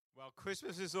Well,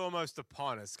 Christmas is almost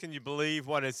upon us. Can you believe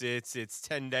what is it? It's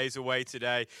 10 days away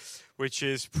today, which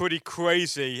is pretty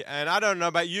crazy. And I don't know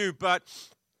about you, but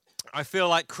I feel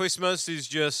like Christmas is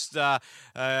just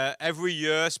every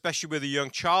year, especially with a young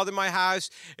child in my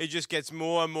house, it just gets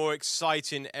more and more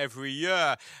exciting every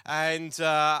year. And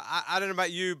I don't know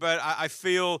about you, but I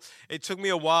feel it took me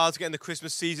a while to get in the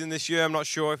Christmas season this year. I'm not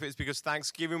sure if it's because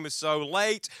Thanksgiving was so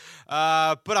late,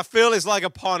 but I feel it's like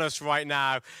upon us right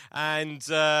now. And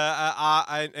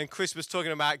Christmas,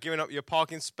 talking about giving up your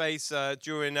parking space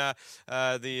during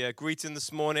the greeting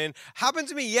this morning, happened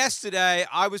to me yesterday.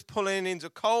 I was pulling into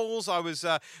Coles. I was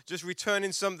just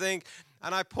returning something,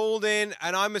 and I pulled in,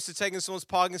 and I must have taken someone's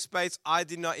parking space. I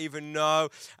did not even know,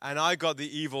 and I got the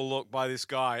evil look by this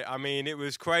guy. I mean, it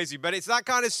was crazy, but it's that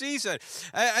kind of season.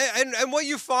 And what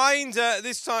you find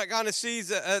this time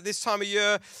of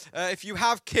year, if you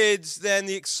have kids, then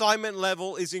the excitement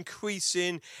level is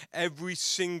increasing every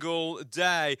single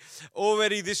day.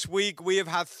 Already this week, we have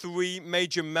had 3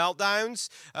 major meltdowns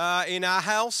in our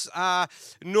house.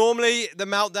 Normally, the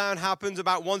meltdown happens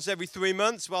about once every 3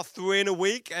 months, well, 3 in a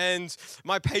week, and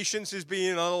my patience is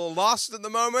being a little lost at the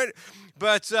moment.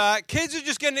 But kids are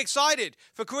just getting excited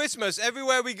for Christmas.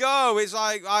 Everywhere we go, it's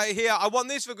like, I hear, I want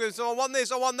this for Christmas, I want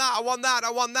this, I want that, I want that,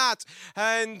 I want that.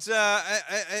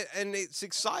 And it's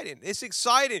exciting. It's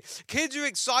exciting. Kids are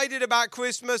excited about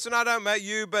Christmas, and I don't know about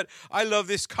you, but I love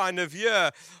this kind of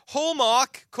year.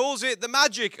 Hallmark calls it the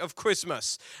magic of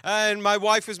Christmas. And my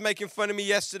wife was making fun of me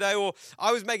yesterday, or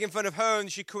I was making fun of her, and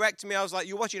she corrected me. I was like,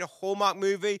 "You're watching a Hallmark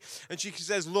movie?" And she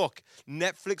says, "Look,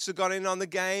 Netflix have got in on the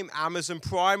game, Amazon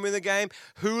Prime are in the game,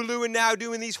 Hulu are now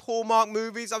doing these Hallmark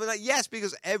movies." I was like, yes,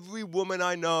 because every woman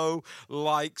I know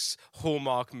likes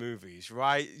Hallmark movies,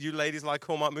 right? You ladies like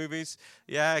Hallmark movies?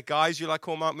 Yeah, guys, you like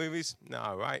Hallmark movies?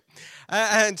 No, right?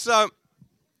 And so,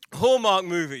 Hallmark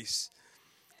movies.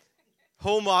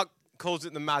 Hallmark calls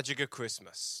it the magic of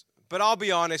Christmas. But I'll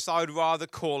be honest, I would rather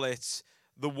call it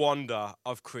the wonder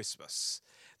of Christmas.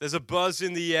 There's a buzz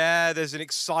in the air, there's an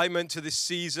excitement to this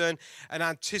season, an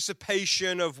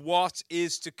anticipation of what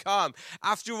is to come.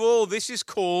 After all, this is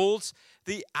called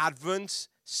the Advent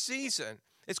season.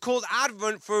 It's called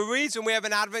Advent for a reason. We have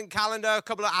an Advent calendar, a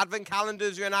couple of Advent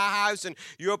calendars in our house, and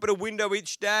you open a window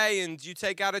each day and you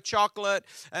take out a chocolate.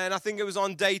 And I think it was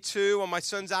on day 2 on my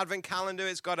son's Advent calendar.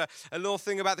 It's got a little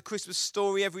thing about the Christmas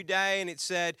story every day, and it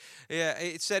said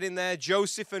in there,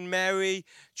 Joseph and Mary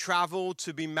traveled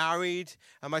to be married.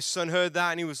 And my son heard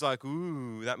that and he was like,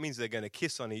 "Ooh, that means they're going to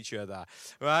kiss on each other,"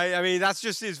 right? I mean, that's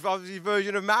just his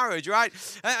version of marriage, right?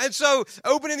 And so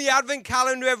opening the Advent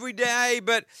calendar every day,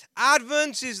 but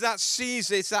Advent is that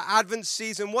season. It's that Advent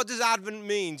season. What does Advent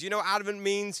mean? Do you know what Advent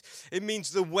means? It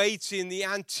means the waiting, the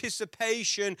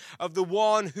anticipation of the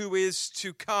one who is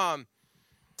to come.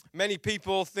 Many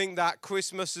people think that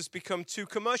Christmas has become too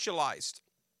commercialized.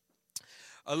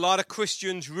 A lot of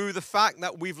Christians rue the fact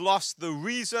that we've lost the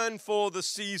reason for the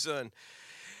season.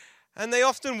 And they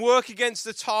often work against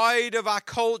the tide of our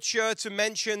culture to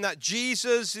mention that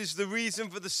Jesus is the reason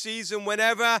for the season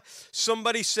whenever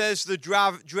somebody says the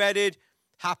dreaded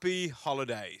Happy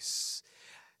Holidays.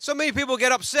 So many people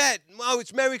get upset. Oh,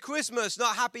 it's Merry Christmas,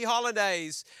 not Happy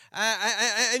Holidays.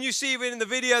 And you see even in the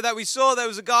video that we saw, there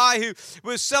was a guy who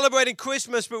was celebrating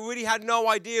Christmas but really had no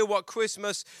idea what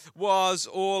Christmas was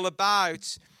all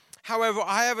about. However,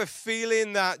 I have a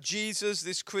feeling that Jesus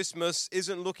this Christmas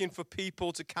isn't looking for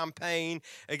people to campaign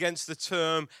against the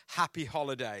term Happy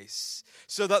Holidays,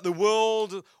 so that the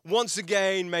world once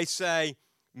again may say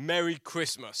Merry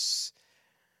Christmas.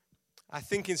 I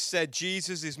think instead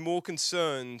Jesus is more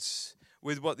concerned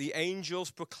with what the angels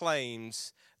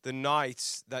proclaimed the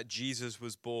night that Jesus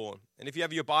was born. And if you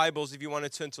have your Bibles, if you want to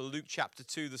turn to Luke chapter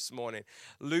 2 this morning,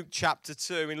 Luke chapter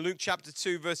 2. In Luke chapter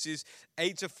 2, verses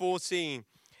 8 to 14,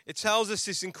 it tells us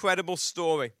this incredible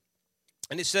story.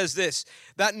 And it says this: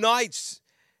 that night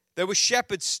there were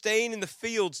shepherds staying in the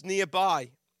fields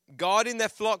nearby, guarding their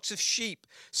flocks of sheep.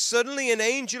 Suddenly an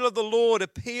angel of the Lord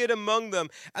appeared among them,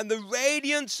 and the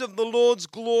radiance of the Lord's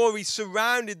glory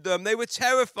surrounded them. They were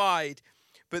terrified,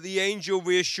 but the angel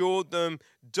reassured them.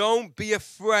 "Don't be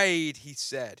afraid," he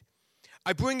said.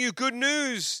 "I bring you good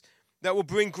news that will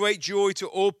bring great joy to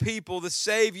all people. The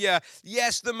Savior,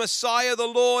 yes, the Messiah, the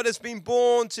Lord, has been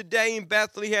born today in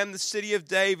Bethlehem, the city of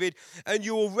David, and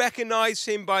you will recognize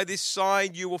him by this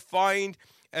sign. You will find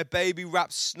a baby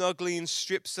wrapped snugly in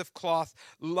strips of cloth,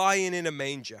 lying in a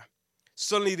manger."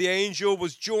 Suddenly the angel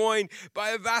was joined by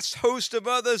a vast host of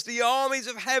others, the armies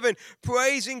of heaven,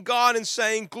 praising God and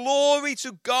saying, "Glory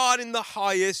to God in the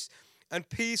highest, and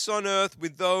peace on earth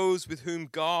with those with whom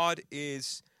God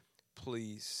is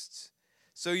pleased."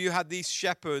 So you had these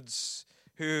shepherds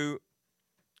who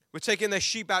were taking their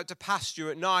sheep out to pasture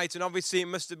at night, and obviously it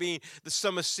must have been the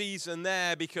summer season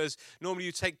there, because normally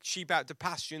you take sheep out to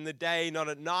pasture in the day, not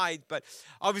at night. But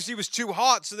obviously it was too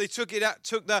hot, so they took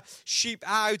the sheep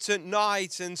out at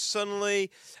night, and suddenly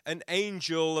an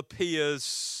angel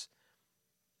appears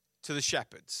to the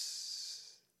shepherds.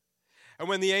 And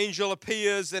when the angel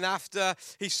appears, then after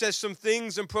he says some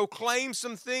things and proclaims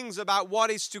some things about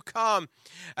what is to come.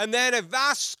 And then a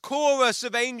vast chorus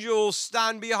of angels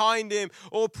stand behind him,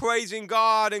 all praising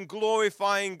God and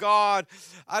glorifying God.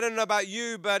 I don't know about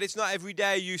you, but it's not every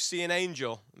day you see an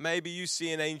angel. Maybe you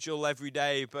see an angel every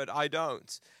day, but I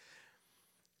don't.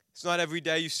 It's not every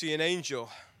day you see an angel.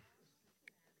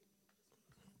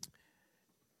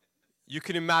 You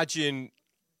can imagine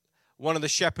one of the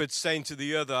shepherds saying to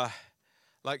the other,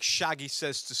 like Shaggy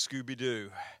says to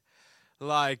Scooby-Doo,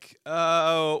 like,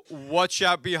 watch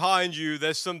out behind you.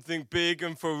 There's something big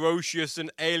and ferocious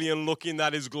and alien looking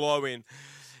that is glowing.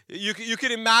 You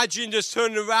can imagine just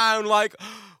turning around like,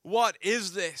 what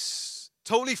is this?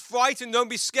 Totally frightened. Don't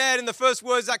be scared. And the first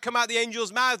words that come out the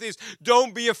angel's mouth is,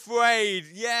 don't be afraid.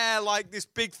 Yeah, like this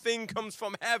big thing comes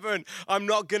from heaven. I'm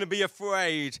not going to be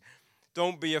afraid.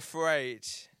 Don't be afraid.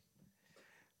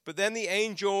 But then the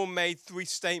angel made three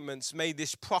statements, made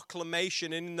this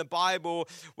proclamation. And in the Bible,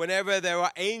 whenever there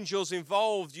are angels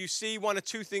involved, you see one or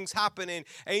two things happening.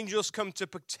 Angels come to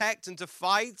protect and to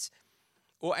fight,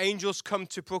 or angels come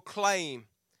to proclaim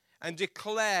and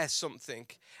declare something.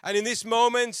 And in this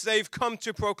moment, they've come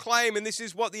to proclaim, and this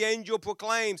is what the angel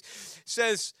proclaims. It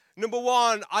says, number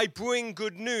one, I bring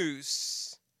good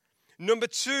news. Number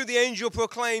two, the angel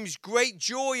proclaims, great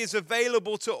joy is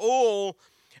available to all.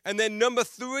 And then number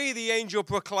three, the angel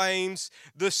proclaims,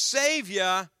 the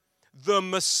Savior, the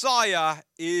Messiah,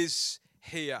 is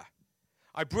here.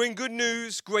 I bring good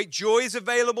news. Great joy is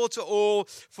available to all,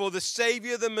 for the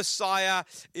Savior, the Messiah,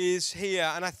 is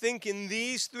here. And I think in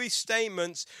these three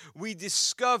statements, we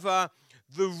discover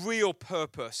the real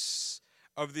purpose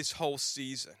of this whole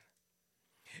season.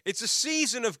 It's a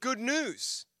season of good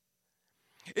news.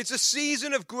 It's a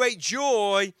season of great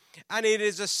joy, and it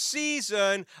is a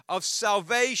season of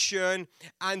salvation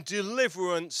and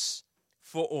deliverance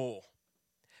for all.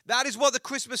 That is what the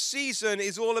Christmas season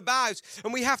is all about.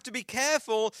 And we have to be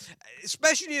careful,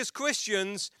 especially as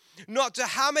Christians, not to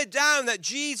hammer down that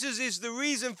Jesus is the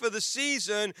reason for the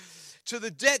season to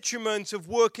the detriment of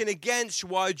working against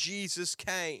why Jesus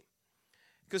came.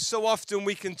 Because so often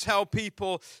we can tell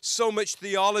people so much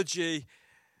theology,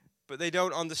 but they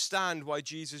don't understand why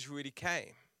Jesus really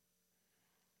came.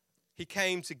 He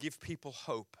came to give people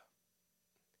hope.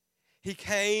 He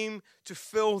came to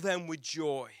fill them with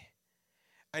joy.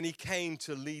 And he came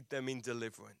to lead them in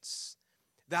deliverance.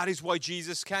 That is why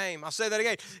Jesus came. I'll say that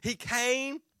again. He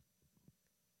came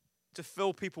to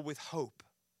fill people with hope.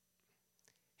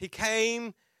 He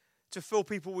came to fill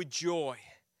people with joy.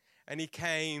 And he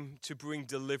came to bring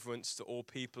deliverance to all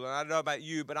people. And I don't know about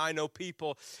you, but I know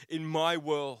people in my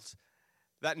world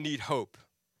that need hope.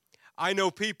 I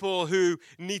know people who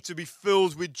need to be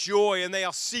filled with joy, and they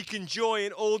are seeking joy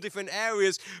in all different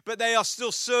areas, but they are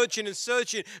still searching and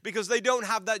searching because they don't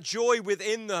have that joy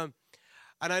within them.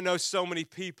 And I know so many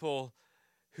people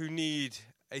who need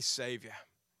a Savior,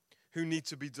 who need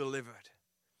to be delivered,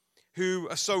 who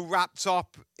are so wrapped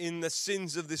up in the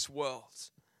sins of this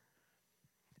world.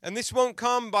 And this won't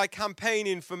come by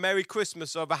campaigning for Merry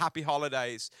Christmas over Happy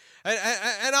Holidays. And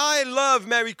I love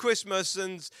Merry Christmas,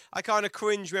 and I kind of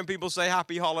cringe when people say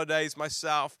Happy Holidays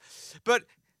myself. But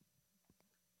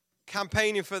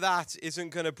campaigning for that isn't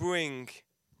going to bring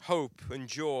hope and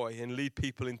joy and lead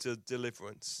people into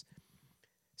deliverance.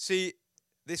 See,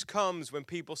 this comes when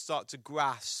people start to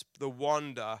grasp the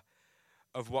wonder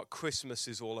of what Christmas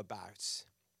is all about.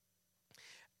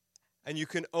 And you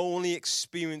can only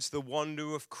experience the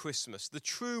wonder of Christmas, the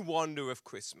true wonder of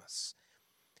Christmas,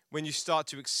 when you start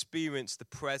to experience the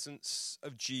presence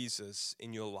of Jesus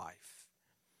in your life.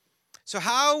 So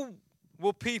how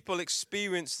will people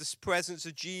experience this presence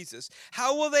of Jesus?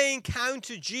 How will they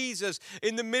encounter Jesus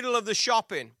in the middle of the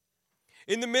shopping?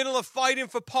 In the middle of fighting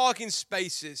for parking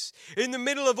spaces? In the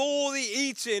middle of all the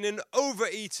eating and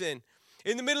overeating?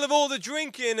 In the middle of all the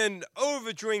drinking and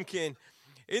over-drinking?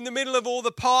 In the middle of all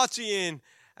the partying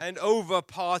and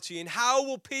over-partying? How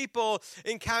will people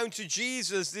encounter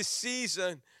Jesus this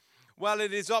season? Well,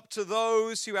 it is up to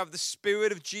those who have the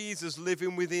Spirit of Jesus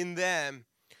living within them,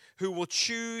 who will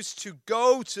choose to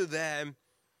go to them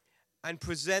and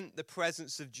present the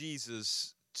presence of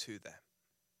Jesus to them.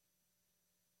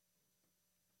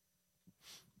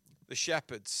 The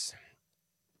shepherds,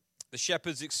 The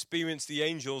shepherds experienced the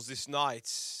angels this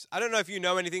night. I don't know if you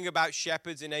know anything about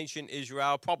shepherds in ancient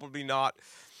Israel, probably not.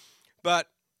 But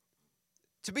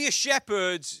to be a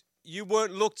shepherd, you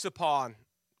weren't looked upon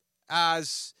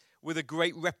as with a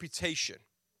great reputation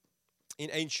in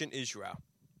ancient Israel.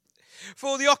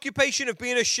 For the occupation of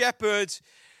being a shepherd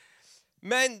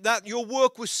meant that your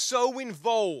work was so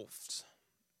involved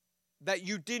that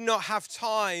you did not have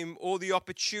time or the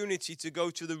opportunity to go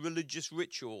to the religious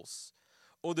rituals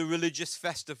or the religious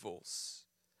festivals,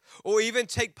 or even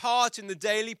take part in the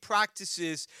daily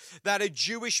practices that a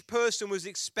Jewish person was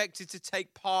expected to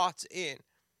take part in.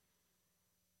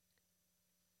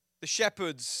 The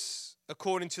shepherds,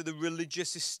 according to the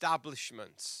religious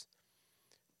establishments,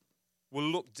 were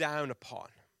looked down upon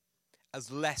as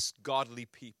less godly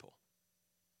people.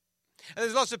 And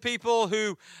there's lots of people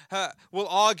who will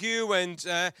argue, and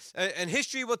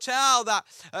history will tell that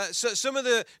some of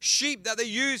the sheep that they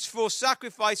used for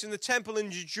sacrifice in the temple in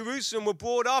Jerusalem were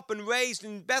brought up and raised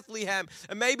in Bethlehem.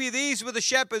 And maybe these were the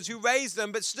shepherds who raised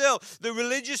them, but still, the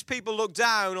religious people looked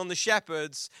down on the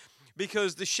shepherds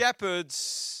because the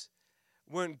shepherds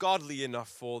weren't godly enough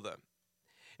for them.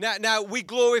 Now, we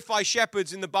glorify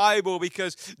shepherds in the Bible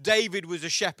because David was a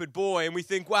shepherd boy, and we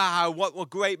think, wow, what a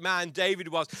great man David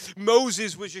was.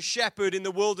 Moses was a shepherd in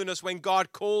the wilderness when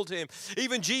God called him.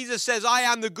 Even Jesus says, I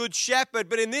am the good shepherd.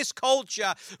 But in this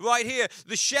culture right here,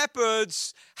 the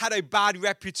shepherds had a bad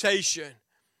reputation.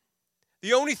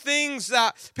 The only things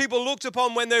that people looked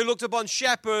upon when they looked upon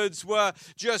shepherds were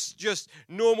just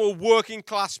normal working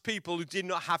class people who did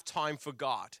not have time for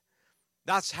God.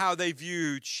 That's how they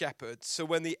viewed shepherds. So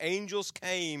when the angels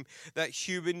came that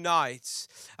human night,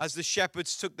 as the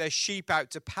shepherds took their sheep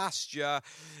out to pasture,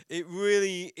 it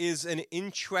really is an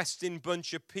interesting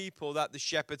bunch of people that the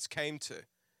shepherds came to.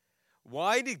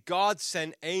 Why did God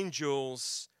send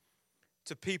angels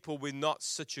to people with not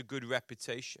such a good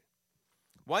reputation?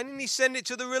 Why didn't he send it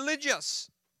to the religious,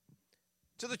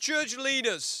 to the church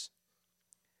leaders,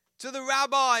 to the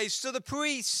rabbis, to the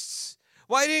priests?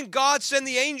 Why didn't God send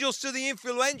the angels to the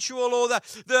influential or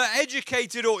the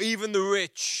educated or even the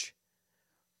rich?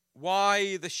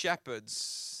 Why the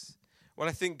shepherds? Well,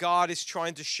 I think God is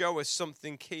trying to show us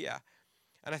something here.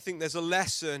 And I think there's a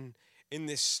lesson in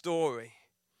this story.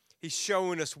 He's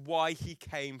showing us why he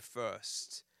came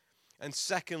first. And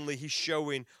secondly, he's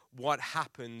showing what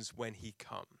happens when he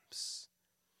comes.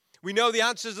 We know the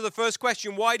answers to the first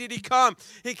question. Why did he come?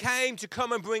 He came to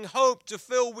come and bring hope, to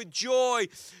fill with joy,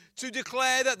 to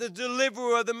declare that the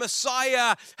deliverer, the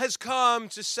Messiah, has come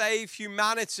to save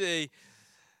humanity.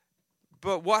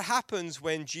 But what happens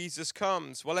when Jesus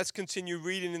comes? Well, let's continue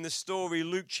reading in the story.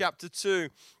 Luke chapter 2,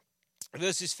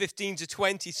 verses 15 to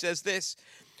 20 says this.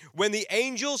 When the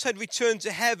angels had returned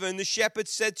to heaven, the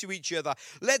shepherds said to each other,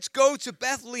 let's go to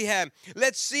Bethlehem.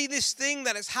 Let's see this thing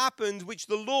that has happened, which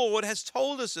the Lord has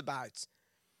told us about.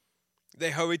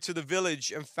 They hurried to the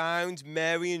village and found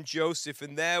Mary and Joseph,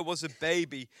 and there was a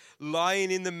baby lying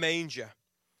in the manger.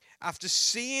 After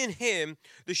seeing him,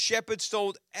 the shepherds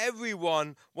told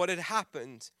everyone what had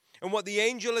happened and what the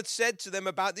angel had said to them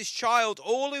about this child.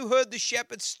 All who heard the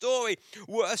shepherd's story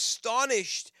were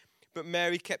astonished, but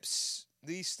Mary kept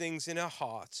these things in her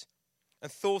heart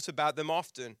and thought about them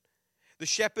often. The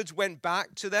shepherds went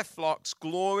back to their flocks,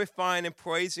 glorifying and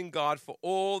praising God for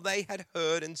all they had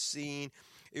heard and seen.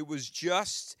 It was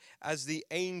just as the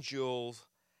angel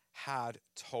had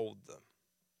told them.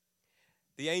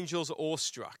 The angels are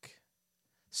awestruck.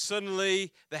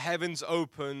 Suddenly, the heavens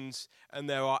opened and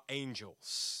there are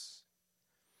angels.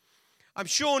 I'm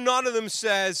sure none of them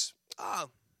says, oh,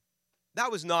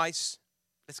 that was nice.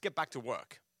 Let's get back to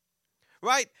work.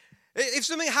 Right? If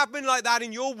something happened like that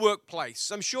in your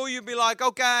workplace, I'm sure you'd be like,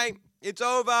 okay, it's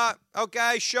over.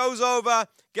 Okay, show's over.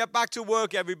 Get back to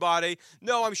work, everybody.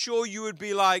 No, I'm sure you would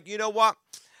be like, you know what?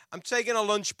 I'm taking a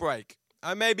lunch break.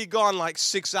 I may be gone like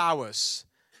 6 hours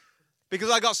because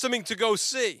I got something to go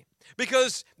see.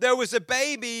 Because there was a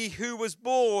baby who was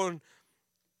born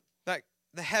that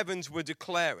the heavens were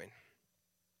declaring.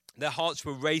 Their hearts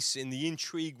were racing. The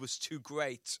intrigue was too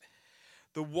great.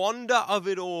 The wonder of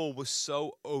it all was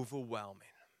so overwhelming.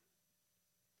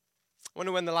 I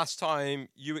wonder when the last time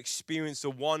you experienced a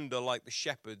wonder like the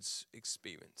shepherds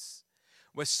experienced,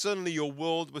 where suddenly your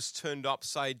world was turned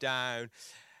upside down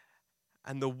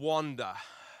and the wonder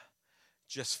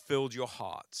just filled your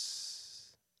hearts.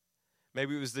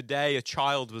 Maybe it was the day a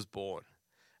child was born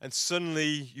and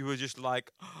suddenly you were just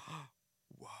like, oh,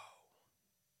 whoa.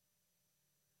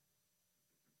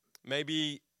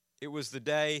 Maybe it was the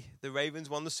day the Ravens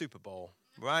won the Super Bowl,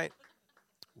 right?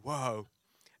 Whoa.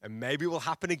 And maybe it will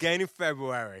happen again in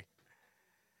February.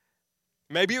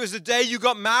 Maybe it was the day you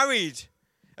got married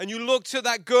and you looked at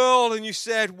that girl and you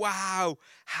said, wow,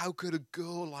 how could a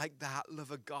girl like that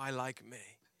love a guy like me?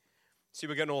 See,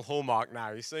 we're getting all Hallmark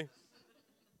now, you see?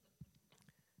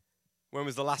 When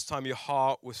was the last time your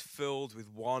heart was filled with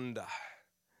wonder?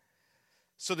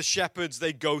 So the shepherds,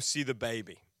 they go see the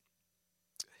baby.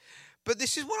 But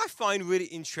this is what I find really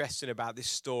interesting about this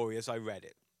story as I read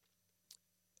it,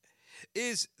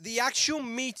 is the actual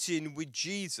meeting with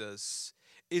Jesus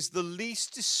is the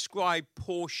least described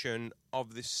portion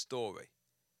of this story.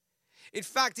 In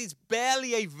fact, it's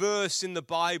barely a verse in the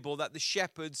Bible that the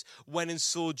shepherds went and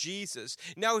saw Jesus.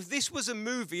 Now, if this was a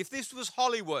movie, if this was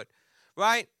Hollywood,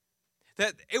 right,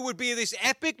 that it would be this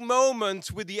epic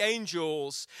moment with the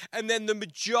angels, and then the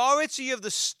majority of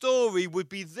the story would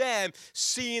be them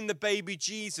seeing the baby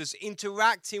Jesus,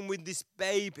 interacting with this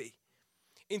baby,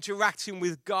 interacting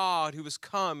with God who has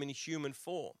come in a human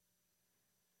form.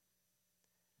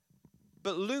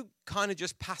 But Luke kind of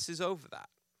just passes over that.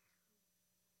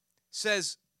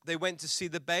 Says they went to see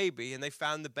the baby and they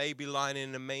found the baby lying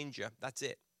in a manger. That's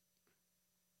it.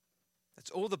 That's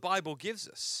all the Bible gives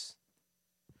us.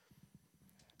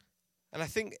 And I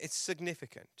think it's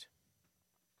significant.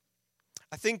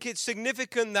 I think it's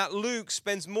significant that Luke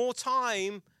spends more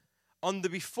time on the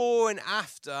before and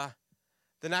after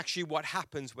than actually what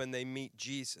happens when they meet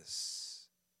Jesus.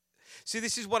 See,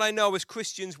 this is what I know. As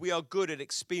Christians, we are good at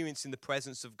experiencing the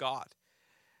presence of God.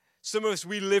 Some of us,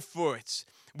 we live for it.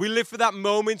 We live for that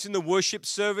moment in the worship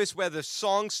service where the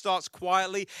song starts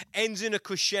quietly, ends in a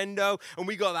crescendo, and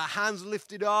we got our hands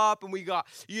lifted up, and we got,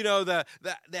 the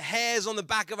hairs on the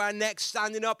back of our neck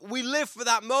standing up. We live for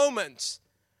that moment.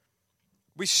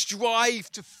 We strive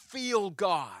to feel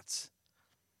God.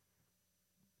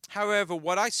 However,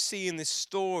 what I see in this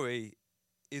story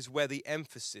is where the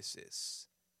emphasis is.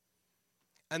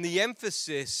 And the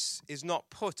emphasis is not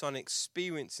put on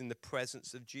experiencing the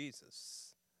presence of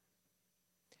Jesus.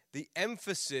 The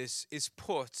emphasis is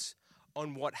put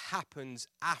on what happens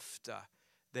after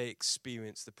they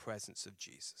experience the presence of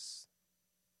Jesus.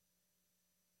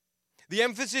 The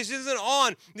emphasis isn't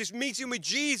on this meeting with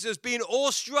Jesus, being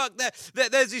awestruck that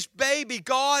there's this baby,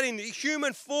 God in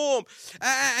human form,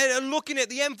 and looking at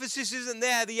the emphasis isn't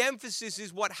there. The emphasis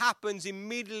is what happens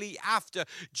immediately after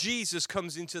Jesus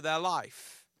comes into their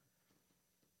life.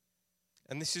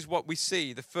 And this is what we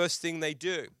see, the first thing they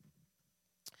do.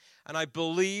 And I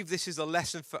believe this is a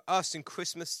lesson for us in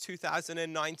Christmas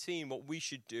 2019, what we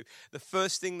should do. The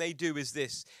first thing they do is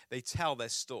this: they tell their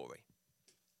story.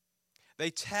 They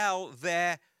tell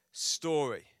their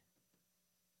story.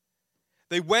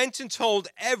 They went and told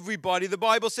everybody. The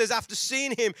Bible says after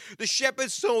seeing him, the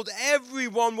shepherds told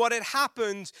everyone what had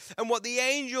happened and what the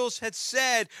angels had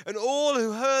said. And all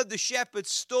who heard the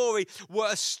shepherd's story were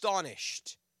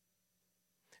astonished.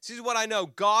 This is what I know.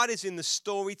 God is in the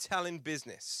storytelling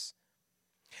business.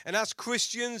 And as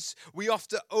Christians, we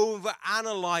often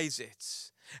overanalyze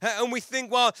it. And we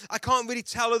think, well, I can't really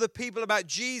tell other people about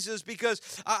Jesus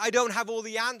because I don't have all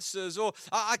the answers. Or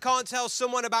I can't tell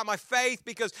someone about my faith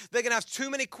because they're going to have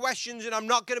too many questions and I'm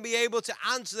not going to be able to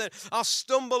answer them. I'll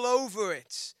stumble over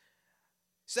it.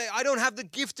 Say, I don't have the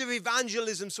gift of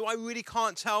evangelism, so I really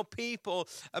can't tell people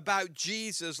about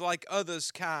Jesus like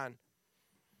others can.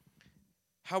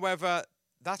 However,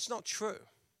 that's not true.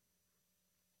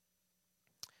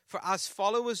 For as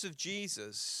followers of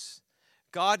Jesus,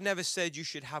 God never said you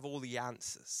should have all the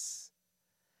answers.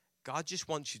 God just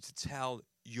wants you to tell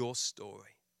your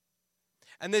story.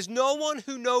 And there's no one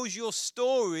who knows your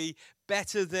story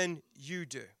better than you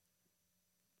do.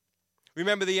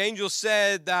 Remember, the angel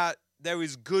said that there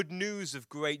is good news of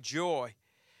great joy,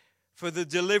 for the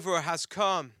deliverer has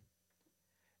come.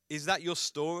 Is that your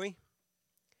story?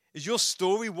 Is your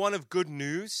story one of good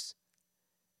news?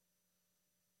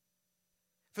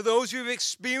 For those who have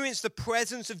experienced the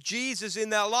presence of Jesus in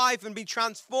their life and been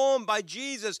transformed by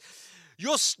Jesus,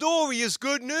 your story is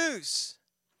good news.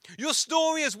 Your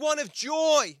story is one of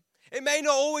joy. It may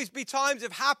not always be times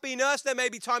of happiness. There may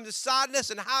be times of sadness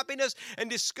and happiness and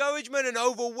discouragement and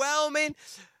overwhelming,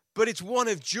 but it's one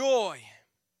of joy.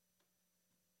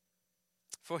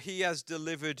 For he has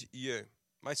delivered you.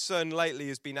 My son lately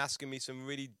has been asking me some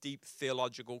really deep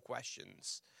theological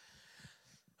questions.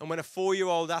 And when a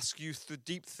 4-year-old asks you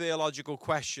deep theological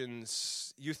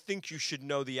questions, you think you should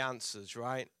know the answers,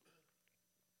 right?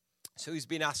 So he's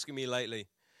been asking me lately,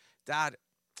 Dad,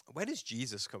 where does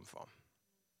Jesus come from?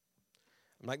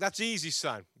 I'm like, that's easy,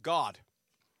 son. God.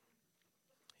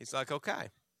 He's like, okay.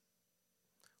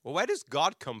 Well, where does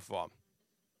God come from?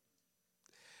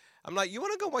 I'm like, you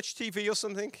want to go watch TV or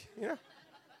something?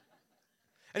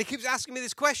 And he keeps asking me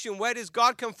this question, where does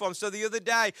God come from? So the other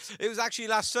day, it was actually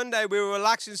last Sunday, we were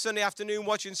relaxing Sunday afternoon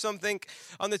watching something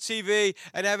on the TV,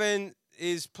 and Evan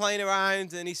is playing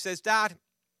around, and he says, Dad,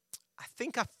 I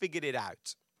think I figured it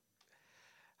out.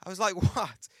 I was like,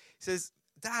 what? He says,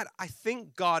 Dad, I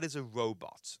think God is a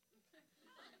robot.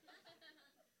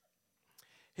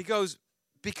 He goes,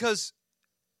 because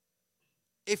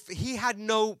if he had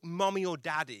no mommy or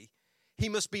daddy, he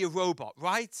must be a robot,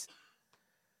 right?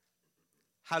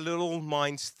 How little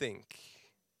minds think.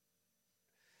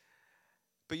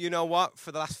 But you know what?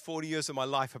 For the last 40 years of my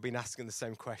life, I've been asking the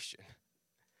same question.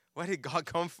 Where did God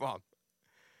come from?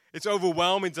 It's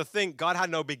overwhelming to think God had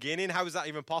no beginning. How is that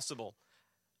even possible?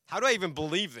 How do I even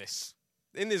believe this?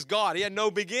 In this God, he had no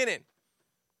beginning.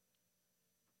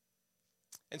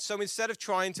 And so instead of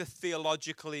trying to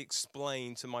theologically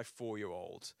explain to my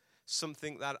 4-year-old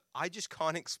something that I just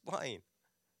can't explain,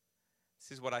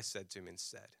 this is what I said to him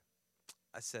instead.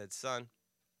 I said, son,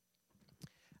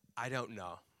 I don't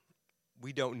know.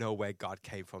 We don't know where God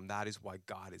came from. That is why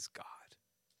God is God.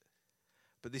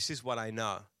 But this is what I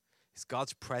know, is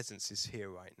God's presence is here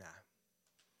right now.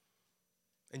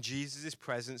 And Jesus'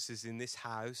 presence is in this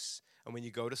house. And when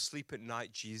you go to sleep at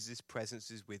night, Jesus'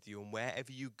 presence is with you. And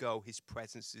wherever you go, his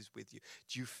presence is with you.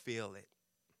 Do you feel it?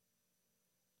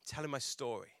 Tell him my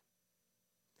story.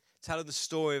 Tell him the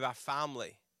story of our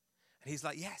family. And he's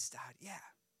like, yes, Dad, yeah.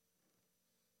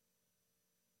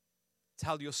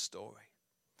 Tell your story.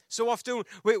 So often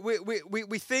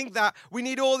we think that we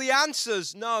need all the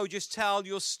answers. No, just tell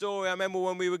your story. I remember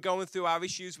when we were going through our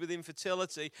issues with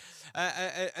infertility,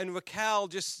 and Raquel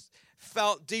just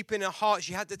felt deep in her heart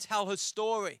she had to tell her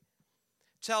story.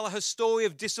 Tell her story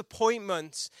of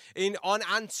disappointment in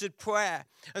unanswered prayer.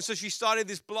 And so she started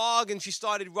this blog and she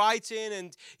started writing.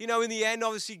 And, you know, in the end,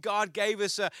 obviously, God gave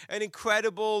us an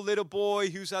incredible little boy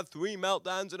who's had 3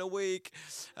 meltdowns in a week.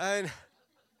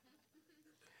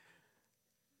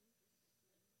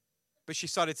 But she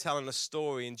started telling a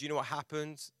story, and do you know what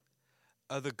happened?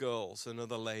 Other girls and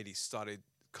other ladies started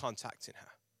contacting her.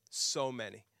 So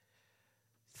many.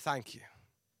 Thank you.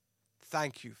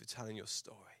 Thank you for telling your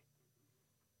story.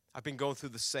 I've been going through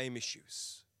the same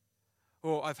issues.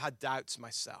 Or I've had doubts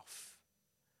myself.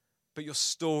 But your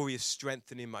story is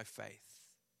strengthening my faith.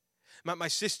 My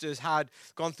sisters had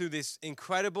gone through this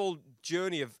incredible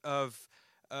journey of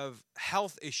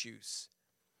health issues.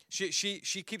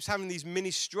 She keeps having these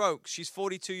mini strokes. She's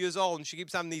 42 years old, and she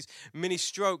keeps having these mini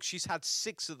strokes. She's had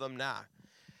 6 of them now.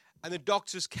 And the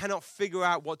doctors cannot figure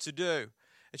out what to do.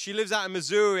 And she lives out in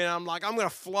Missouri, and I'm like, I'm going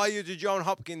to fly you to Johns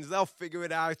Hopkins. They'll figure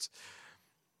it out.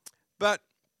 But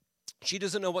she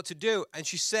doesn't know what to do. And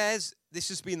she says this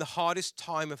has been the hardest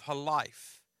time of her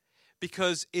life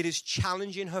because it is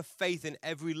challenging her faith in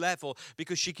every level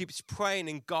because she keeps praying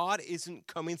and God isn't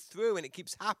coming through and it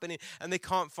keeps happening and they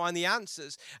can't find the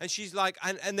answers. And she's like,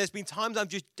 and there's been times I've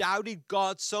just doubted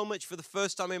God so much for the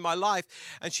first time in my life.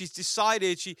 And she's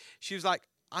decided, she was like,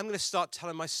 I'm going to start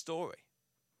telling my story.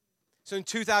 So in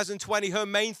 2020, her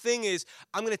main thing is,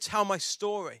 I'm going to tell my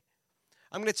story.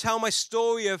 I'm going to tell my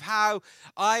story of how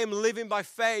I am living by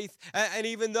faith. And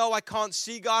even though I can't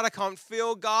see God, I can't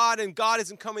feel God, and God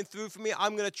isn't coming through for me,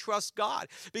 I'm going to trust God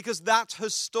because that's her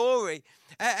story.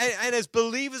 And as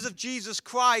believers of Jesus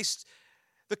Christ,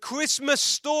 the Christmas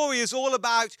story is all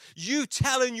about you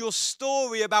telling your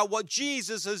story about what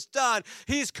Jesus has done.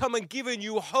 He's come and given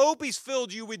you hope. He's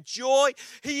filled you with joy.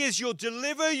 He is your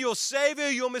deliverer, your Savior,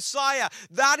 your Messiah.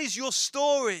 That is your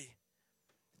story.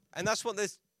 And that's what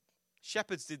the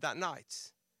shepherds did that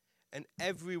night. And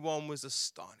everyone was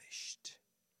astonished.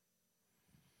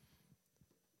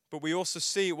 But we also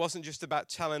see it wasn't just about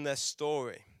telling their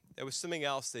story. There was something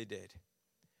else they did.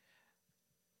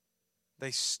 They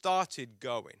started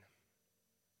going.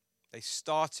 They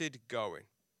started going.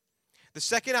 The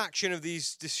second action of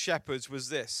these shepherds was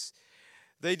this.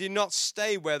 They did not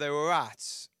stay where they were at.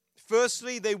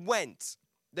 Firstly, they went.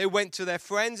 They went to their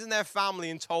friends and their family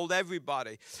and told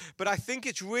everybody. But I think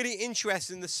it's really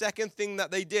interesting the second thing that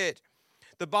they did.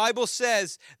 The Bible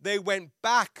says they went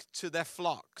back to their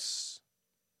flocks,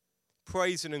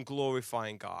 praising and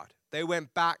glorifying God. They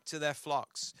went back to their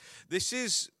flocks. This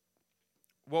is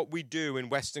what we do in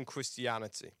Western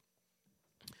Christianity.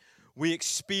 We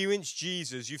experience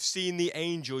Jesus. You've seen the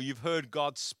angel. You've heard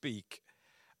God speak.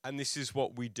 And this is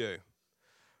what we do.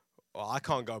 Well, I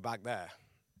can't go back there.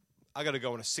 I got to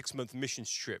go on a 6-month missions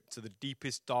trip to the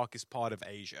deepest, darkest part of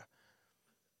Asia.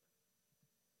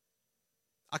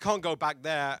 I can't go back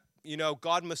there. You know,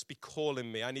 God must be calling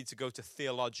me. I need to go to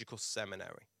theological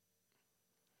seminary.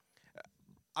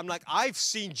 I'm like, I've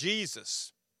seen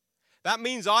Jesus. That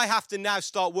means I have to now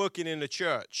start working in the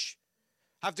church.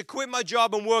 have to quit my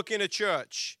job and work in a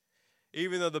church,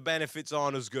 even though the benefits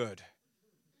aren't as good.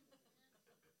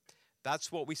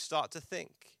 That's what we start to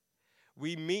think.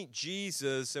 We meet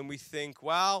Jesus and we think,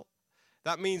 well,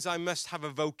 that means I must have a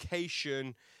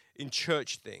vocation in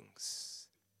church things.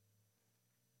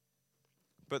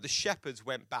 But the shepherds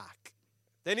went back.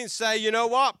 They didn't say, you know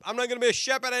what, I'm not going to be a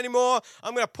shepherd anymore.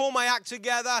 I'm going to pull my act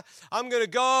together. I'm going to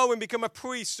go and become a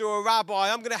priest or a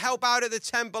rabbi. I'm going to help out at the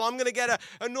temple. I'm going to get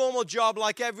a normal job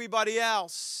like everybody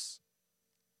else.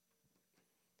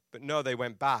 But no, they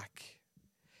went back.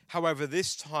 However,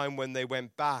 this time when they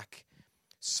went back,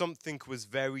 something was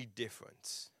very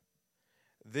different.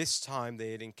 This time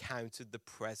they had encountered the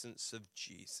presence of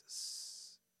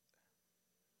Jesus.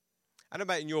 I don't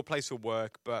know about in your place of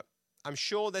work, but I'm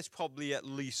sure there's probably at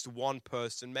least one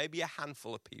person, maybe a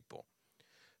handful of people,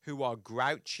 who are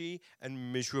grouchy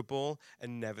and miserable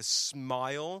and never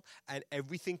smile, and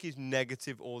everything is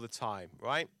negative all the time,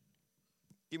 right?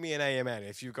 Give me an amen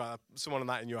if you've got someone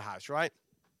like that in your house, right?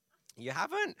 You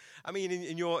haven't? I mean,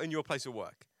 in your place of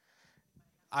work.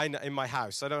 In my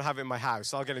house. I don't have it in my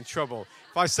house. I'll get in trouble.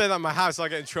 If I say that in my house, I'll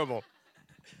get in trouble.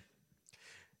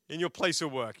 In your place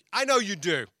of work. I know you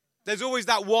do. There's always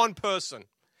that one person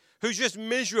who's just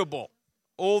miserable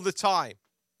all the time.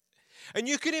 And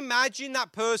you can imagine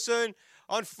that person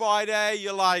on Friday.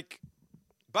 You're like,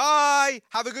 bye,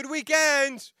 have a good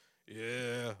weekend.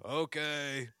 Yeah,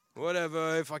 okay,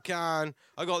 whatever, if I can.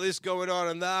 I got this going on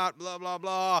and that, blah, blah,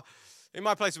 blah. In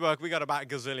my place of work, we got about a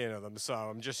gazillion of them, so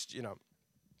I'm just,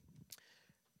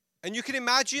 And you can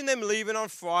imagine them leaving on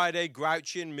Friday,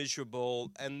 grouchy and miserable,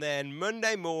 and then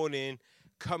Monday morning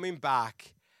coming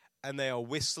back, and they are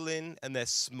whistling, and they're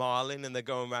smiling, and they're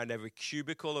going around every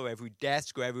cubicle or every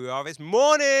desk or every office.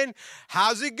 Morning,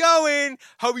 how's it going?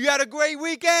 Hope you had a great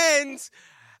weekend.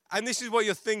 And this is what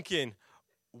you're thinking.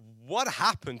 What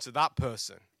happened to that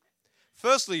person?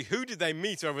 Firstly, who did they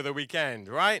meet over the weekend,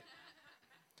 right?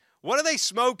 What are they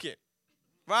smoking,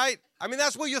 right? I mean,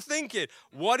 that's what you're thinking.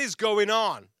 What is going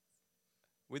on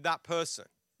with that person?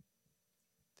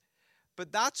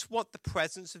 But that's what the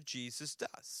presence of Jesus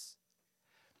does.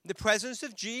 The presence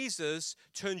of Jesus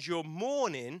turns your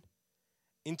mourning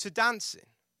into dancing.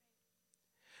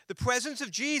 The presence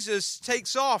of Jesus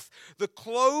takes off the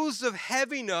clothes of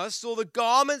heaviness or the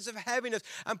garments of heaviness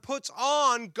and puts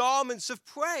on garments of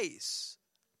praise.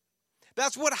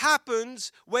 That's what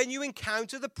happens when you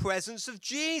encounter the presence of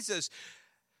Jesus.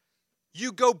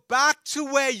 You go back to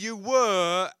where you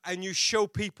were and you show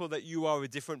people that you are a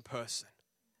different person.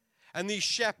 And these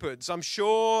shepherds, I'm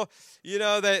sure,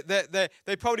 they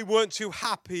probably weren't too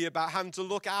happy about having to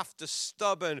look after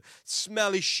stubborn,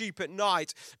 smelly sheep at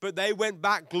night. But they went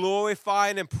back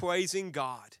glorifying and praising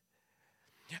God.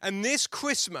 And this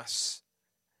Christmas,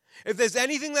 if there's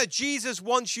anything that Jesus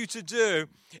wants you to do,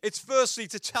 it's firstly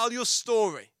to tell your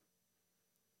story.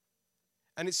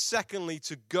 And it's secondly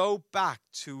to go back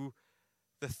to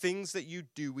the things that you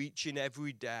do each and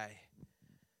every day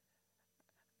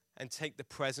and take the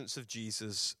presence of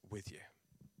Jesus with you.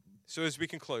 So as we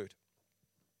conclude,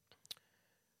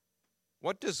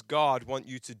 what does God want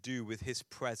you to do with his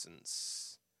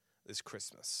presence this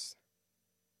Christmas?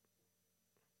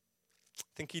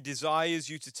 I think he desires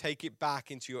you to take it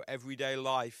back into your everyday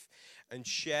life and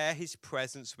share his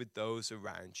presence with those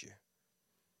around you.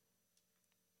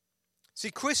 See,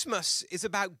 Christmas is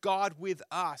about God with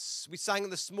us. We sang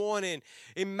it this morning.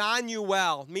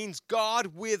 Emmanuel means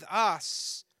God with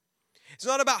us. It's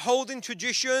not about holding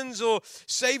traditions or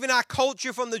saving our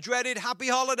culture from the dreaded happy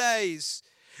holidays.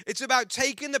 It's about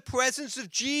taking the presence of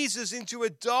Jesus into a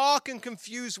dark and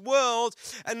confused world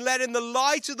and letting the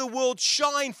light of the world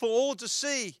shine for all to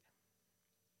see.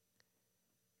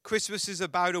 Christmas is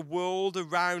about a world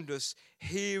around us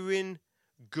hearing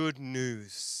good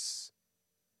news.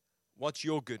 What's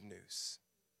your good news?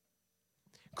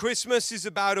 Christmas is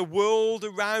about a world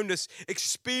around us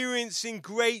experiencing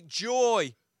great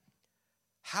joy.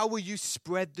 How will you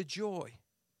spread the joy?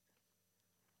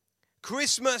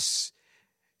 Christmas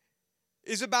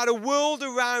is about a world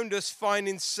around us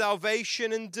finding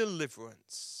salvation and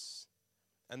deliverance.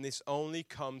 And this only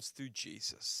comes through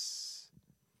Jesus.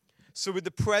 So with the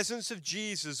presence of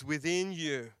Jesus within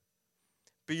you,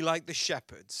 be like the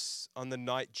shepherds on the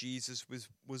night Jesus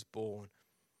was born.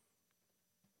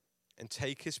 And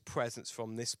take his presence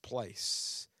from this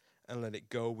place and let it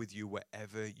go with you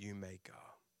wherever you may go.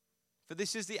 For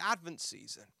this is the Advent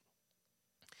season.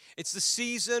 It's the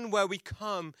season where we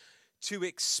come to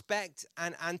expect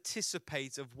and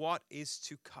anticipate of what is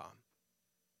to come.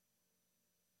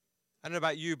 I don't know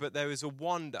about you, but there is a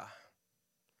wonder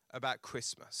about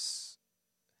Christmas.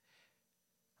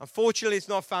 Unfortunately, it's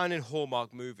not found in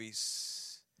Hallmark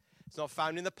movies. It's not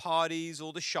found in the parties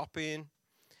or the shopping.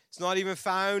 It's not even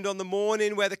found on the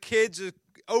morning where the kids are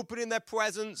opening their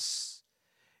presents.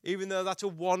 Even though that's a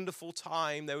wonderful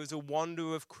time, there is a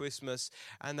wonder of Christmas,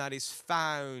 and that is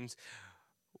found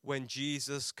when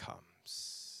Jesus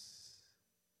comes.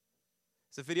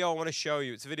 It's a video I want to show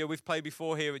you. It's a video we've played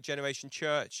before here at Generation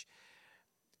Church,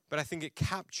 but I think it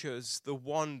captures the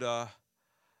wonder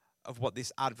of what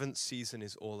this Advent season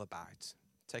is all about.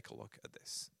 Take a look at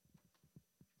this.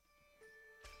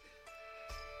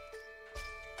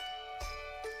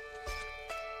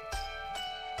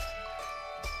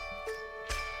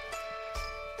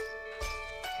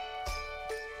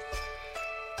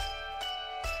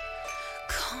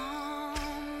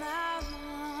 Come, thou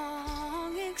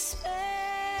long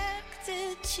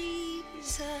expected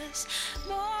Jesus,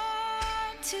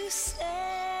 born to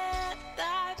set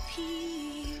thy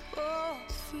people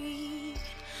free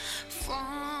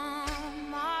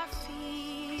from our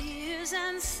fears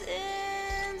and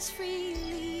sins.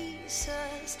 Release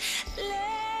us,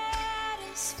 let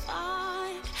us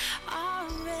find our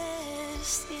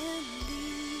rest in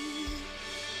thee.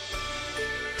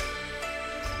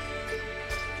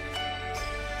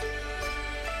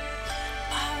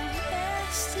 Our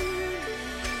rest in thee.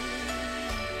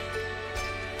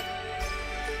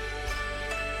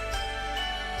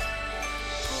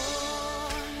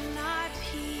 Born thy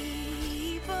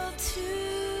people to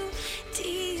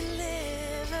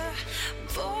deliver,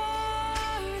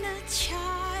 born a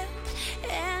child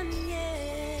and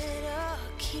yet a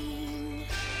king,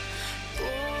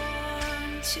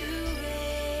 born to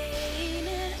reign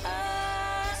in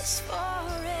us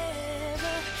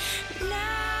forever.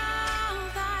 Now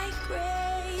thy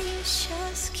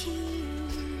gracious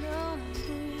kingdom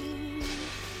bring.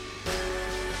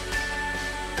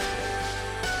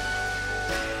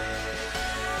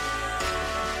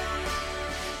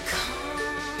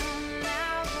 Come,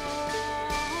 thou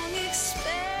long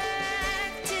expected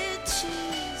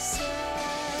Jesus.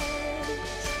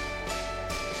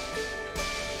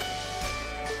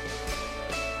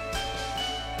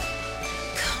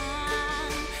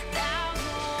 Come, thou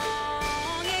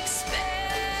long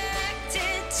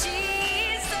expected Jesus.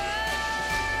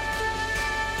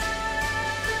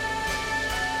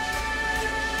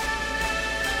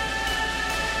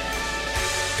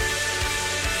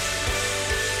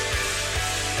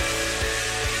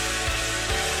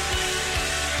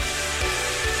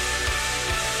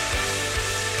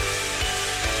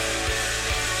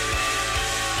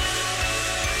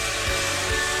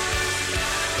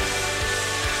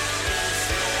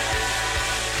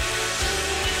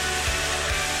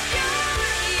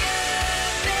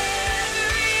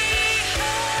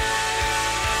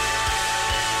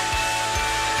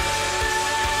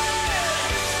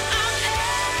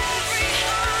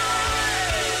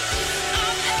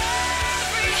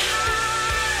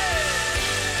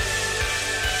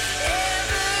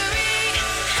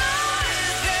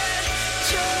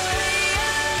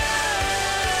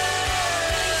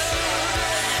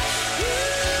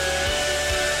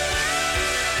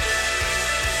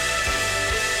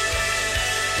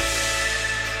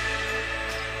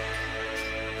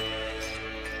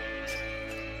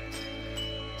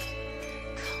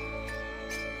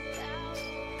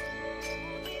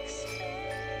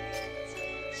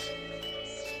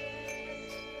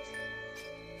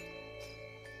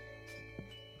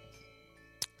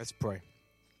 Let's pray.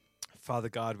 Father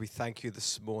God, we thank you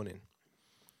this morning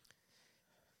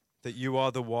that you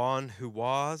are the one who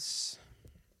was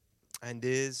and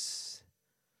is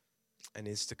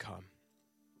to come.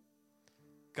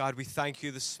 God, we thank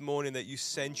you this morning that you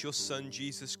sent your Son,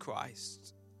 Jesus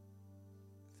Christ,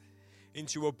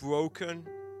 into a broken,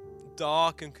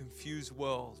 dark, and confused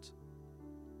world.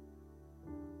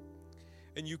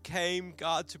 And you came,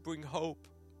 God, to bring hope.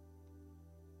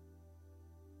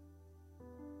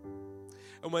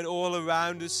 And when all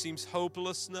around us seems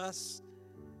hopelessness,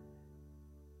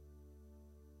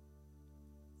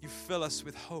 you fill us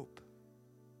with hope.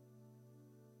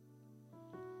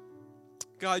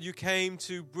 God, you came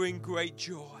to bring great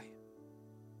joy.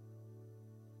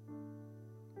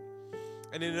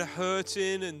 And in a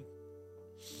hurting and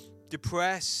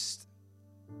depressed,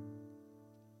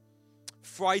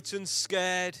 frightened,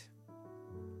 scared,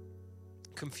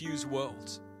 confused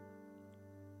world,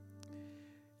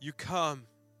 you come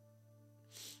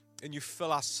and you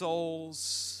fill our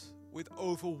souls with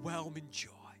overwhelming joy.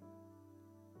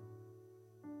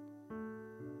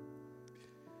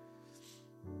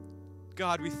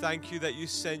 God, we thank you that you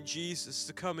sent Jesus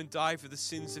to come and die for the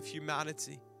sins of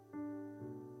humanity.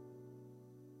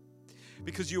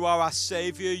 because you are our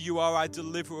Savior, you are our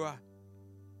deliverer.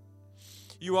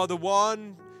 You are the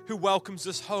one who welcomes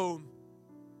us home.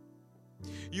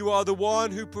 You are the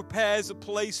one who prepares a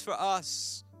place for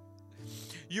us.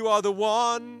 You are the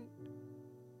one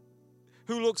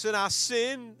who looks at our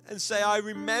sin and say, I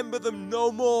remember them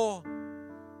no more.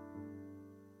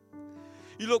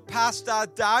 You look past our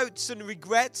doubts and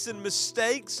regrets and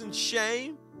mistakes and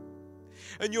shame,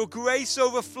 and your grace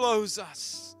overflows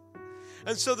us.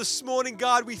 And so this morning,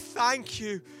 God, we thank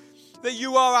you that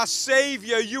you are our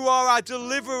Savior, you are our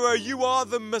deliverer, you are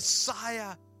the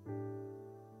Messiah.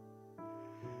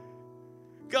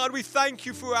 God, we thank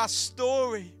you for our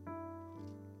story.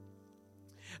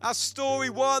 Our story,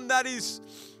 one that is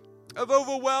of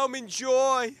overwhelming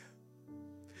joy.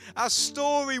 Our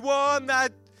story, one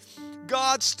that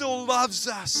God still loves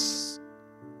us.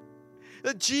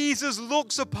 That Jesus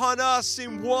looks upon us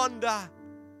in wonder.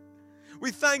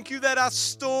 We thank you that our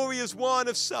story is one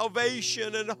of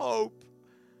salvation and hope.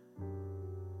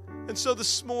 And so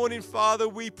this morning, Father,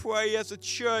 we pray as a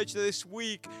church that this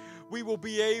week we will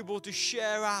be able to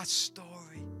share our story.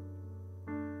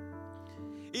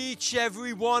 Each,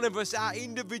 every one of us, our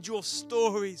individual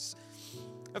stories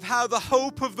of how the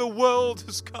hope of the world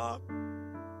has come.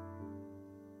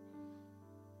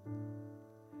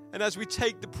 And as we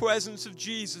take the presence of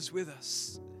Jesus with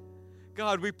us,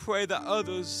 God, we pray that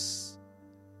others,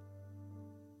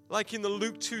 like in the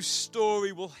Luke 2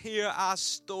 story, will hear our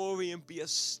story and be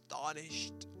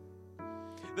astonished.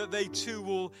 That they too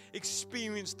will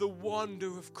experience the wonder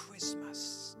of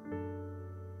Christmas.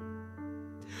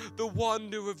 The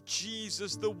wonder of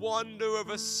Jesus, the wonder of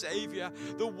a Savior,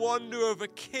 the wonder of a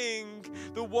King,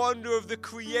 the wonder of the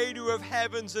Creator of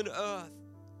heavens and earth.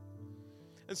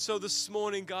 And so this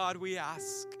morning, God, we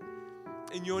ask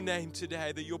in your name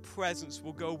today that your presence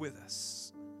will go with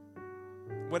us.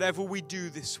 Whatever we do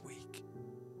this week,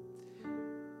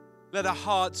 let our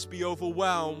hearts be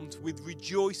overwhelmed with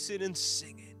rejoicing and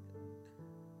singing,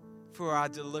 for our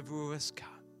deliverer has come.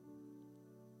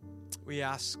 We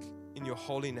ask in your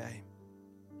holy name.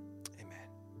 Amen.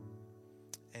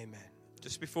 Amen.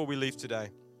 Just before we leave today,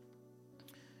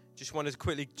 just wanted to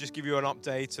quickly just give you an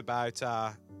update about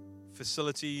our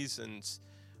facilities and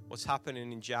what's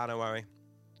happening in January.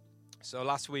 So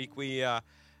last week we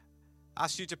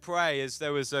asked you to pray as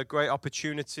there was a great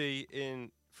opportunity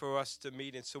for us to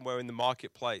meet in somewhere in the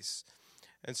marketplace.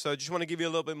 And so I just want to give you a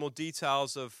little bit more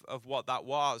details of what that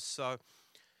was. So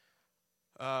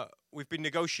we've been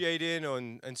negotiating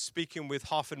and speaking with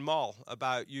Hoff and Mall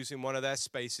about using one of their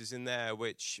spaces in there,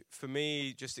 which for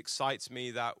me just excites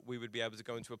me that we would be able to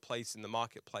go into a place in the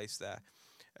marketplace there.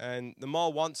 And the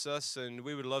mall wants us, and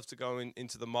we would love to go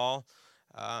into the mall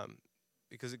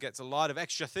because it gets a lot of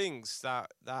extra things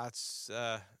that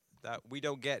we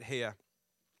don't get here.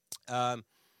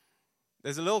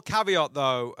 There's a little caveat,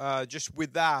 though, just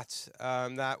with that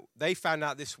they found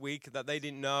out this week that they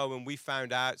didn't know, and we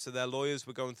found out. So their lawyers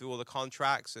were going through all the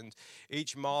contracts, and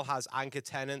each mall has anchor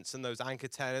tenants, and those anchor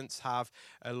tenants have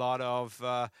a lot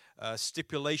of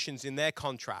stipulations in their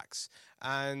contracts.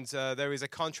 And there is a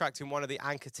contract in one of the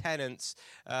anchor tenants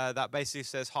that basically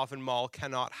says Hoff and Mall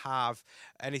cannot have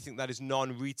anything that is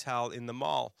non-retail in the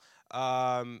mall.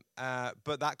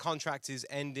 But that contract is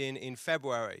ending in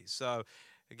February. So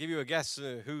I'll give you a guess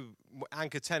who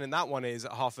anchor tenant that one is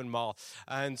at Hoff and Mall.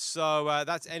 And so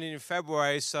that's ending in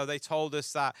February. So they told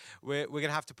us that we're going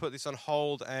to have to put this on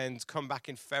hold and come back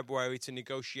in February to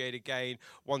negotiate again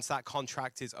once that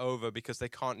contract is over, because they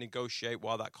can't negotiate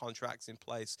while that contract's in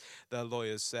place, their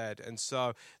lawyers said. And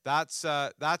so that's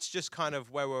just kind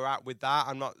of where we're at with that.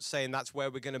 I'm not saying that's where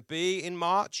we're going to be in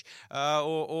March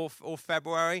or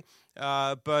February.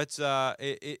 But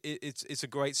it's a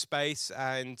great space,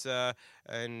 and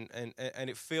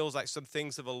it feels like some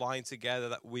things have aligned together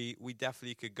that we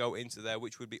definitely could go into there,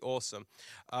 which would be awesome.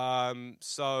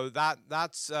 So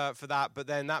that's for that. But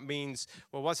then that means,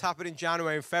 well, what's happened in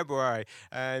January and February?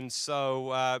 And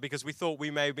so because we thought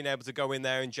we may have been able to go in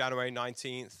there in January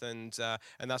 19th,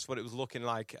 and that's what it was looking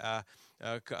like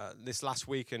this last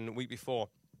week and week before.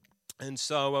 And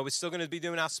so we're still going to be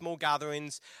doing our small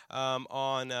gatherings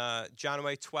on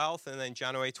January 12th and then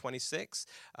January 26th.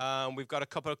 We've got a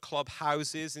couple of club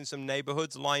houses in some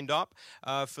neighborhoods lined up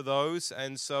for those.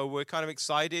 And so we're kind of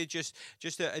excited, just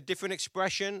a different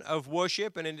expression of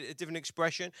worship and a different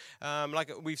expression.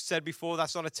 Like we've said before,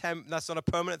 that's not a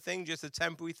permanent thing, just a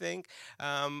temporary thing.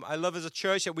 I love as a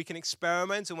church that we can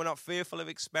experiment, and we're not fearful of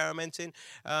experimenting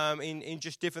in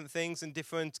just different things and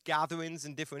different gatherings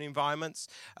and different environments.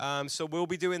 So we'll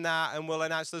be doing that, and we'll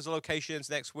announce those locations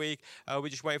next week. We're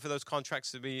just waiting for those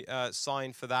contracts to be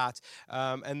signed for that.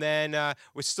 And then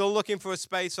we're still looking for a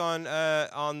space on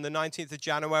the 19th of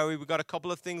January. We've got a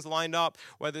couple of things lined up,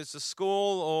 whether it's a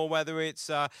school or whether it's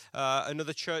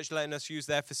another church letting us use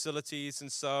their facilities.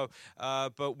 And so,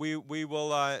 but we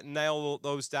will nail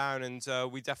those down, and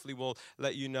we definitely will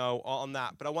let you know on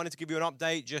that. But I wanted to give you an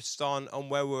update just on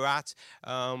where we're at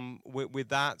with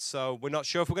that. So we're not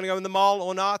sure if we're going to go in the mall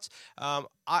or not.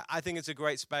 I think it's a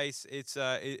great space.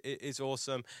 It's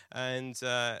awesome. And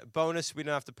bonus, we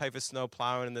don't have to pay for snow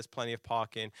plowing, and there's plenty of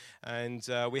parking. And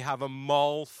we have a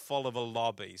mall full of a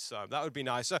lobby. So that would be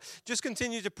nice. So just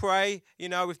continue to pray,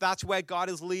 if that's where God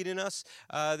is leading us.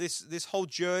 This whole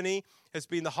journey has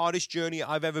been the hardest journey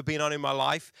I've ever been on in my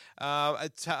life.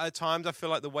 At times, I feel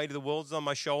like the weight of the world is on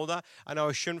my shoulder. I know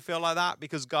I shouldn't feel like that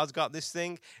because God's got this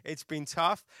thing. It's been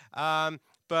tough.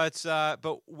 But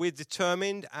we're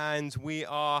determined, and we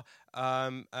are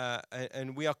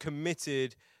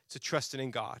committed to trusting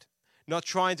in God. Not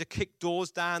trying to kick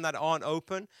doors down that aren't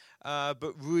open,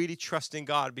 but really trusting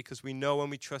God, because we know when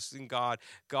we trust in God,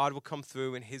 God will come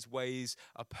through, and His ways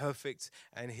are perfect,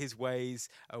 and His ways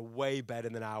are way better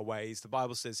than our ways. The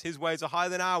Bible says His ways are higher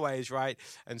than our ways, right?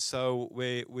 And so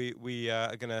we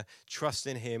are going to trust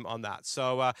in Him on that.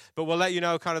 So, but we'll let you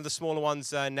know kind of the smaller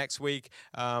ones next week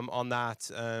on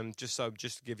that, just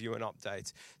to give you an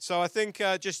update. So I think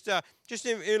just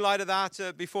in light of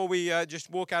that, before we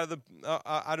just walk out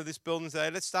of this building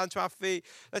today, let's stand to our feet.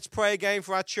 Let's pray again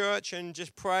for our church, and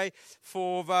just pray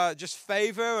for just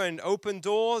favor and open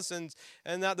doors, and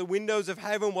that the windows of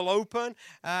heaven will open,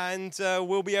 and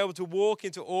we'll be able to walk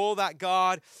into all that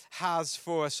God has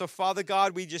for us. So Father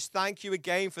God, we just thank you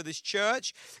again for this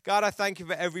church. God, I thank you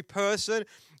for every person,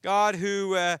 God,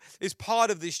 who is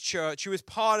part of this church, who is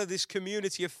part of this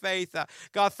community of faith.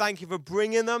 God, thank you for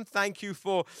bringing them. Thank you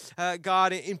for,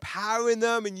 God, empowering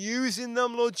them and using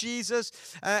them, Lord Jesus.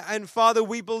 And Father,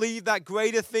 we believe that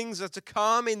greater things are to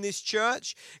come in this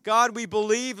church. God, we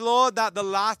believe, Lord, that the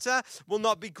latter will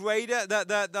not be greater, that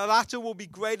the latter will be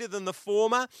greater than the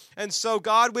former. And so,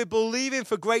 God, we're believing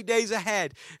for great days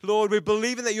ahead. Lord, we're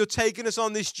believing that you're taking us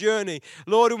on this journey.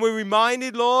 Lord, and we're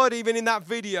reminded, Lord, even in that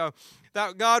video,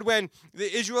 that God, when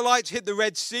the Israelites hit the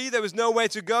Red Sea, there was nowhere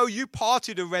to go. You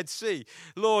parted the Red Sea.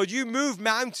 Lord, you move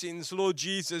mountains, Lord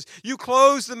Jesus. You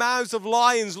close the mouths of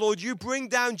lions, Lord. You bring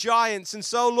down giants. And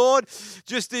so, Lord,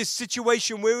 just this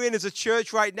situation we're in as a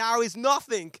church right now is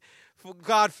nothing,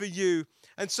 for you.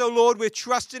 And so, Lord, we're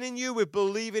trusting in you. We're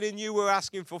believing in you. We're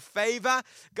asking for favor.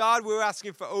 God, we're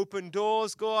asking for open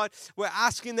doors, God. We're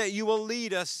asking that you will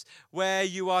lead us where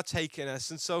you are taking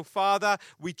us. And so, Father,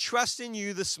 we trust in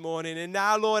you this morning. And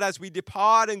now, Lord, as we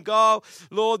depart and go,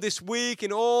 Lord, this week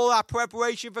in all our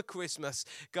preparation for Christmas,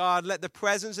 God, let the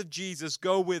presence of Jesus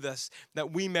go with us,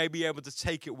 that we may be able to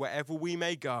take it wherever we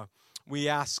may go. We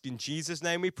ask in Jesus'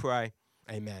 name we pray.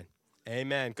 Amen.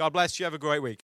 Amen. God bless you. Have a great week.